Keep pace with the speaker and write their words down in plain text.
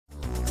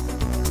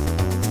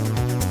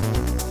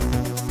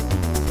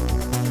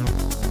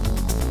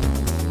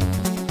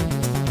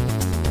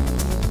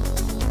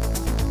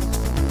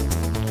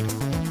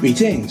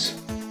Greetings.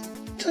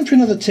 Time for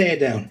another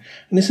teardown,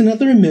 and it's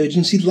another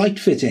emergency light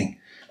fitting.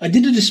 I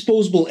did a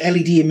disposable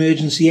LED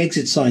emergency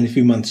exit sign a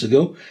few months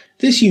ago.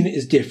 This unit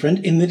is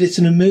different in that it's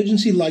an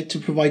emergency light to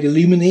provide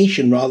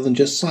illumination rather than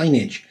just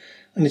signage,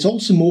 and it's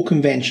also more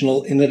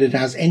conventional in that it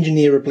has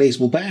engineer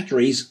replaceable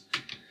batteries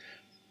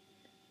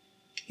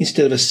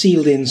instead of a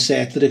sealed in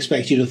set that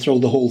expects you to throw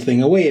the whole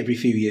thing away every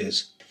few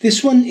years.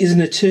 This one is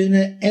an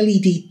Eterna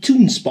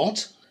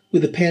LEDTWNSPOT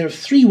with a pair of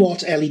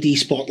 3-watt LED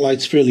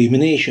spotlights for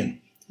illumination.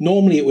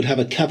 Normally it would have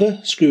a cover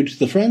screwed to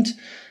the front,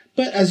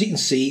 but as you can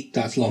see,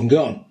 that's long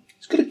gone.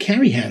 It's got a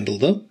carry handle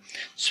though,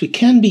 so it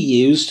can be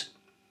used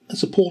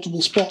as a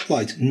portable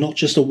spotlight, not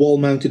just a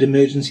wall-mounted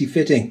emergency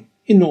fitting.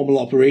 In normal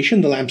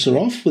operation, the lamps are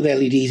off, with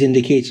LEDs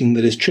indicating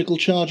that it's trickle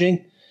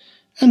charging,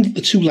 and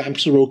the two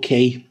lamps are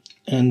okay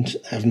and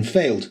haven't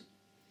failed.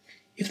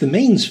 If the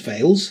mains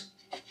fails,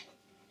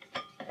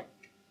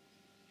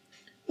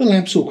 the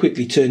lamps will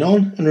quickly turn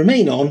on and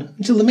remain on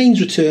until the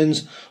mains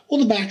returns or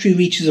the battery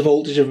reaches a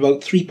voltage of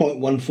about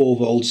 3.14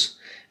 volts,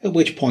 at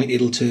which point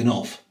it'll turn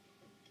off.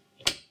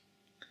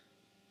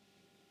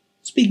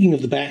 Speaking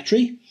of the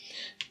battery,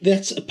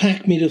 that's a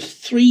pack made of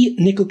 3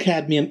 nickel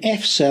cadmium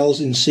F cells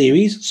in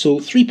series, so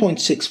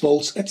 3.6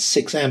 volts at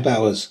 6 amp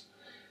hours.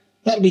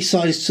 That'll be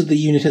sized so the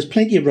unit has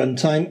plenty of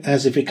runtime,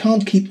 as if it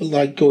can't keep the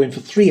light going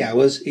for 3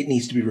 hours, it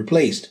needs to be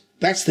replaced.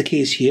 That's the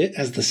case here,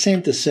 as the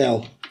centre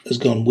cell has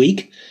gone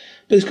weak,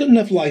 but it's got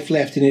enough life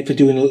left in it for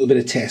doing a little bit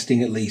of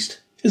testing at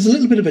least. There's a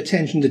little bit of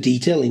attention to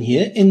detail in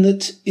here in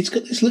that it's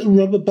got this little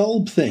rubber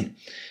bulb thing.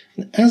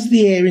 And as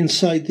the air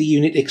inside the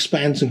unit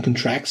expands and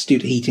contracts due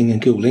to heating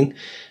and cooling,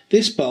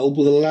 this bulb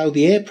will allow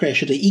the air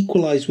pressure to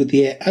equalise with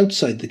the air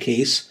outside the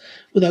case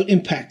without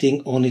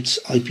impacting on its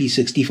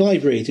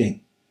IP65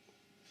 rating.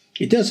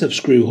 It does have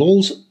screw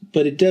holes,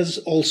 but it does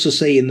also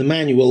say in the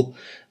manual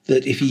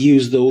that if you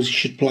use those you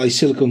should apply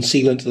silicone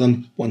sealant to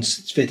them once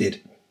it's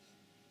fitted.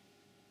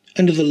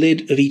 Under the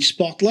lid of each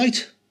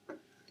spotlight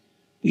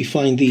we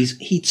find these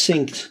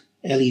heat-sinked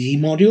LED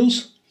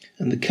modules,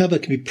 and the cover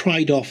can be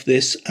pried off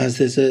this as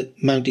there's a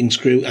mounting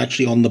screw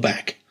actually on the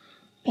back.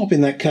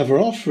 Popping that cover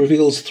off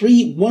reveals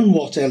 3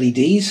 1-watt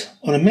LEDs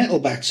on a metal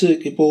back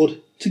circuit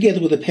board together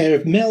with a pair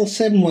of MEL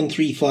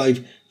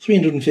 7135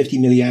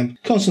 350mA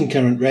constant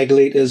current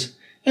regulators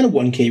and a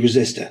 1K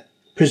resistor.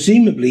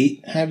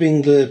 Presumably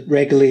having the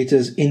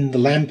regulators in the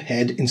lamp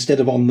head instead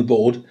of on the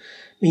board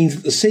means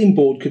that the same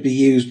board could be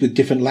used with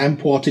different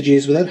lamp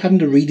wattages without having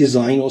to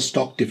redesign or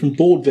stock different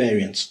board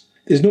variants.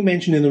 There's no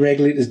mention in the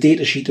regulator's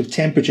datasheet of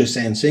temperature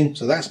sensing,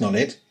 so that's not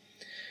it.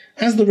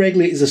 As the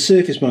regulators are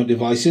surface mount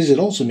devices, it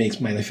also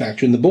makes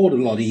manufacturing the board a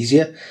lot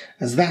easier,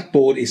 as that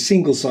board is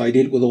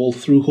single-sided with all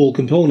through-hole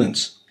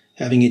components.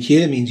 Having it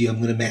here means you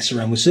haven't got to mess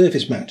around with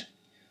surface mount.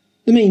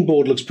 The main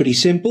board looks pretty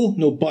simple,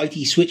 no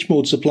bitey switch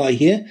mode supply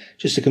here,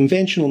 just a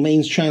conventional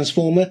mains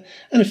transformer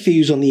and a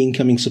fuse on the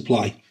incoming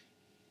supply.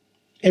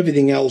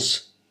 Everything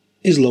else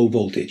is low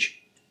voltage.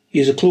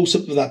 Here's a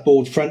close-up of that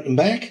board front and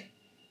back,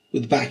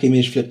 with the back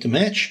image flipped to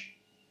match.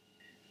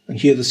 And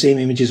here the same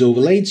image is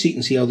overlaid so you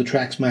can see how the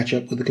tracks match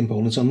up with the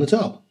components on the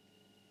top.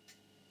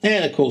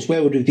 And of course,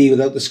 where would we be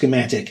without the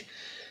schematic?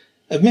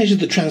 I've measured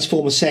the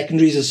transformer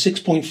secondaries as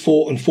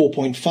 6.4 and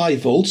 4.5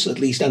 volts, at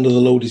least under the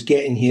load is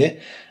getting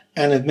here,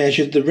 and I've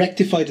measured the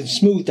rectified and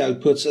smoothed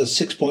outputs as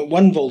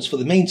 6.1 volts for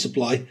the main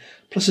supply,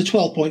 plus a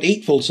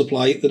 12.8 volt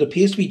supply that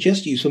appears to be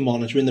just used for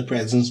monitoring the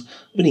presence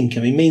of an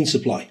incoming main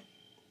supply.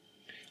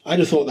 I'd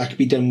have thought that could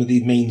be done with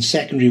the main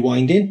secondary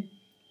winding,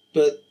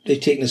 but they've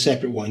taken a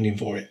separate winding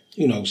for it.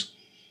 Who knows?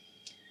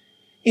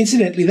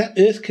 Incidentally, that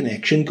earth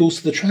connection goes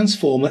to the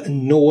transformer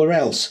and nowhere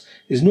else.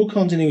 There's no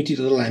continuity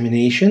to the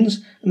laminations,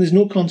 and there's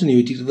no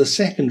continuity to the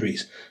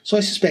secondaries, so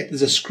I suspect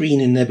there's a screen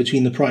in there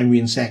between the primary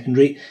and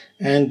secondary,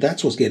 and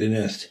that's what's getting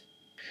earthed.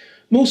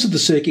 Most of the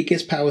circuit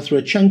gets power through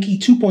a chunky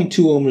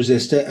 2.2 ohm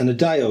resistor and a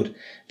diode.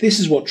 This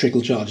is what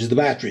trickle charges the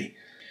battery.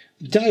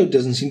 The diode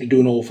doesn't seem to do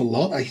an awful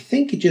lot. I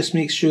think it just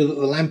makes sure that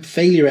the lamp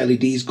failure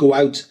LEDs go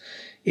out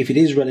if it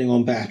is running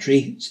on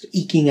battery,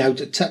 eking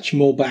out a touch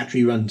more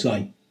battery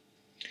runtime.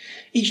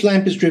 Each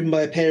lamp is driven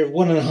by a pair of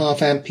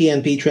 1.5 amp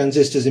PNP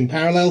transistors in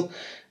parallel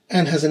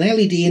and has an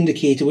LED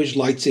indicator which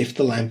lights if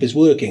the lamp is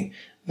working.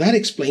 That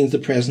explains the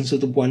presence of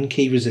the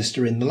 1K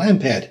resistor in the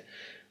lamp head,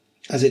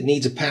 as it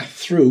needs a path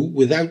through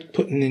without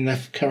putting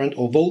enough current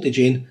or voltage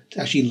in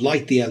to actually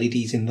light the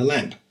LEDs in the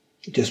lamp.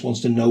 It just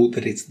wants to know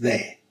that it's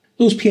there.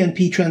 Those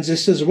PNP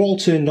transistors are all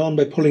turned on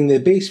by pulling their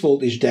base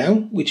voltage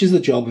down, which is the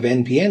job of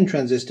NPN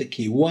transistor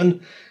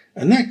Q1,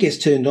 and that gets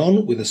turned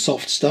on with a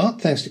soft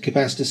start thanks to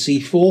capacitor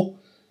C4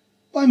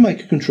 by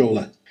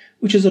microcontroller,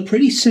 which is a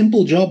pretty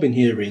simple job in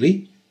here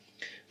really.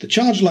 The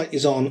charge light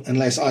is on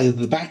unless either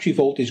the battery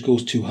voltage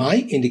goes too high,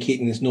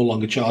 indicating it's no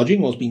longer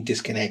charging or has been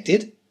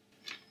disconnected,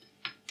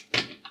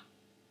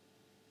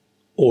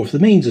 or if the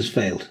mains has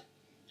failed.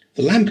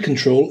 The lamp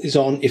control is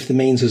on if the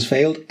mains has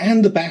failed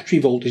and the battery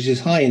voltage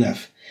is high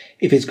enough.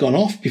 If it's gone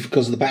off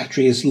because the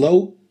battery is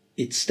low,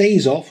 it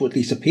stays off, or at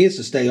least appears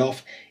to stay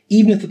off,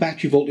 even if the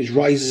battery voltage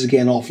rises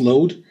again off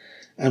load,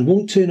 and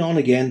won't turn on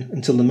again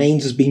until the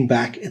mains has been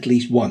back at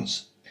least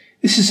once.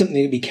 This is something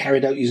that can be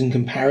carried out using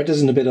comparators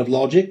and a bit of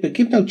logic, but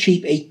given how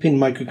cheap 8-pin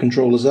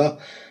microcontrollers are,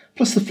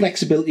 plus the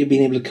flexibility of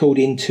being able to code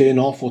in turn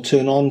off or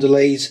turn on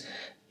delays,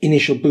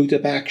 initial boot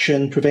up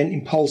action, prevent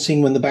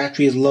impulsing when the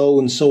battery is low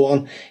and so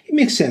on, it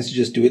makes sense to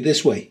just do it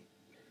this way.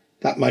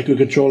 That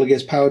microcontroller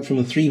gets powered from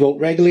a 3-volt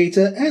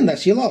regulator, and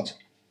that's your lot.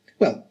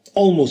 Well,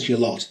 almost your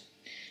lot.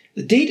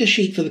 The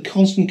datasheet for the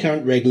constant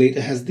current regulator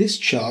has this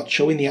chart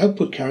showing the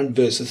output current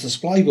versus the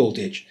supply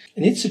voltage,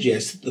 and it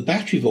suggests that the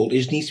battery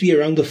voltage needs to be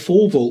around the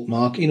 4-volt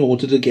mark in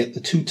order to get the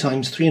 2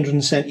 times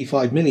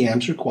 375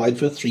 milliamps required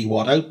for a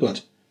 3-watt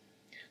output.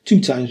 2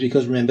 times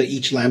because remember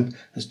each lamp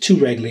has 2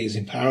 regulators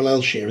in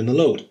parallel sharing the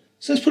load.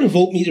 So let's put a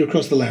voltmeter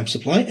across the lamp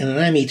supply and an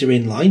ammeter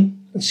in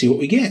line and see what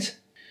we get.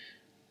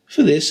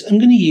 For this, I'm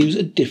going to use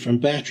a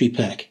different battery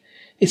pack.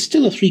 It's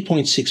still a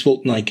 3.6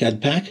 volt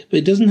NiCad pack, but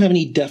it doesn't have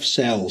any DUF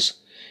cells.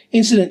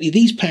 Incidentally,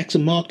 these packs are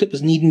marked up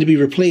as needing to be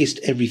replaced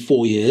every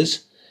 4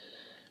 years,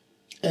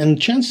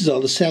 and chances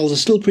are the cells are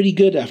still pretty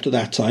good after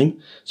that time.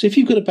 So if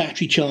you've got a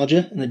battery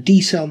charger and a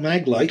D-cell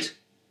mag light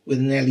with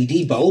an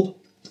LED bulb,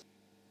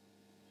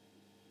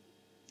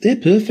 they're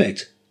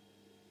perfect.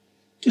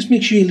 Just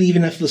make sure you leave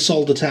enough of the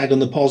solder tag on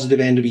the positive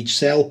end of each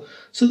cell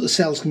so that the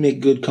cells can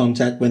make good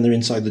contact when they're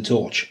inside the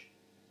torch.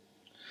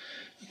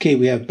 Okay,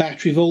 we have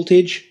battery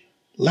voltage,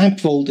 lamp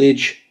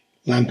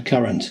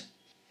current.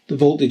 The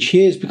voltage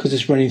here is because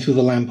it's running through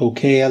the lamp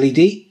OK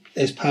LED.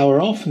 Let's power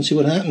off and see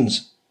what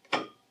happens.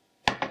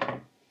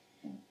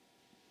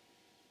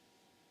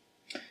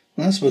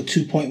 That's about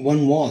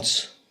 2.1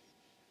 watts.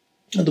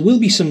 Now, there will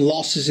be some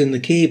losses in the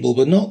cable,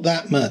 but not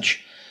that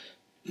much.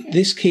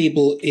 This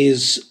cable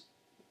is,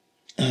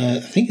 I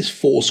think it's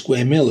 4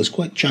 square mil. It's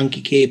quite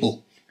chunky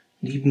cable.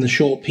 And even the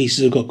short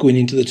pieces I've got going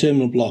into the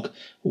terminal block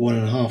are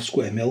 1.5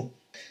 square mil.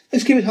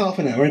 Let's give it half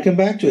an hour and come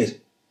back to it.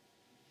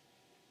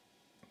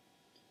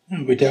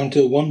 And we're down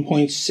to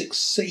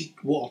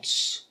 1.68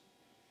 watts.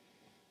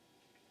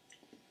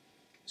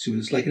 See what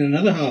it's like in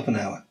another half an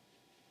hour.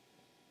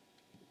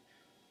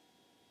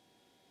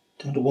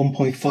 Down to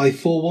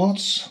 1.54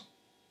 watts.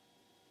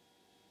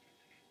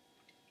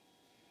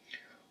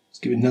 Let's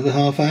give it another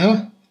half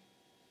hour.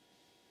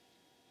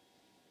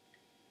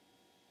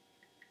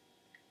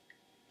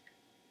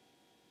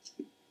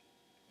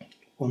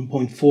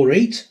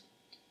 .48.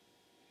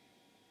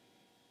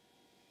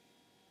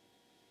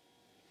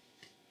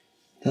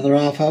 Another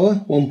half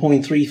hour,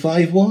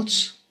 1.35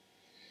 watts.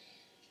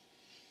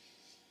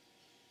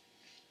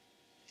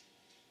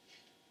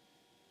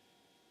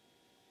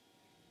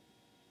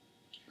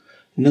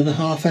 Another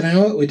half an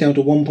hour, we're down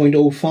to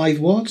 1.05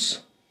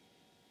 watts.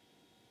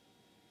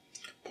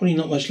 Probably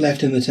not much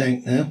left in the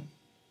tank now.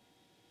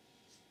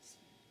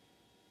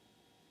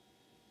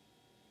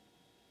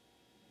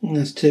 And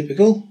that's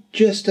typical,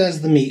 just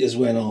as the meters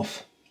went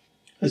off.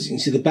 As you can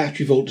see, the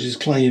battery voltage is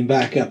climbing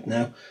back up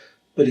now,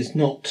 but it's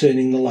not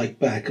turning the light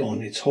back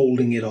on, it's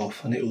holding it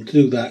off, and it will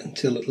do that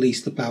until at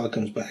least the power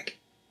comes back.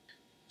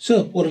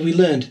 So, what have we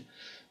learned?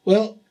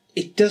 Well,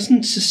 it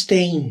doesn't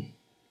sustain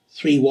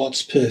 3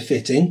 watts per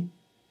fitting.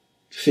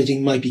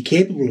 Fitting might be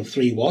capable of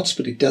 3 watts,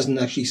 but it doesn't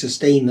actually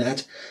sustain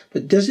that.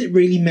 But does it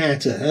really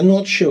matter? I'm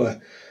not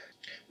sure.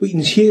 We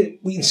can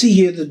see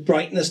here the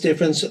brightness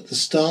difference at the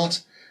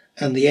start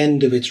and the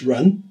end of its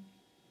run.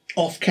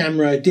 Off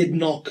camera, it did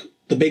knock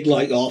the big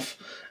light off,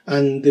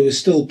 and there was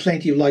still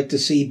plenty of light to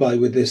see by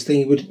with this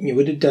thing. It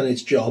would have done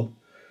its job.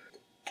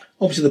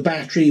 Obviously the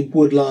battery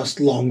would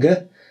last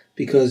longer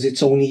because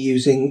it's only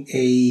using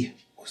a,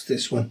 what's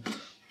this one,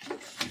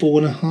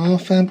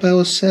 4.5 amp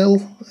hour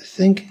cell, I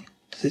think.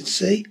 Does it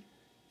say?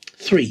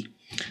 3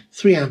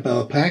 amp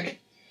hour pack,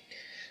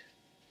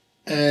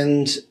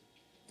 and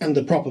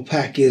the proper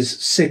pack is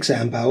 6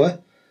 amp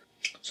hour,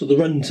 so the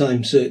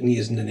runtime certainly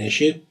isn't an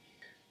issue.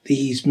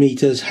 These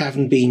meters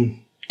haven't been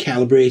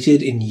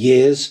calibrated in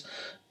years,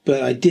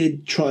 but I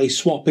did try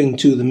swapping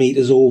 2 of the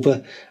meters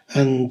over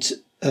and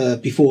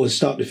before I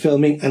started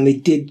filming, and they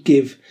did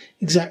give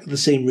exactly the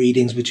same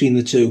readings between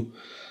the 2.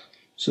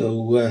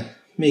 So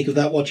make of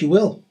that what you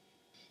will.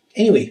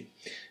 Anyway,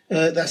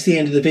 that's the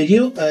end of the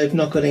video. I've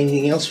not got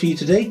anything else for you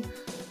today.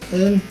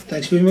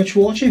 Thanks very much for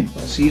watching.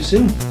 I'll see you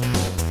soon.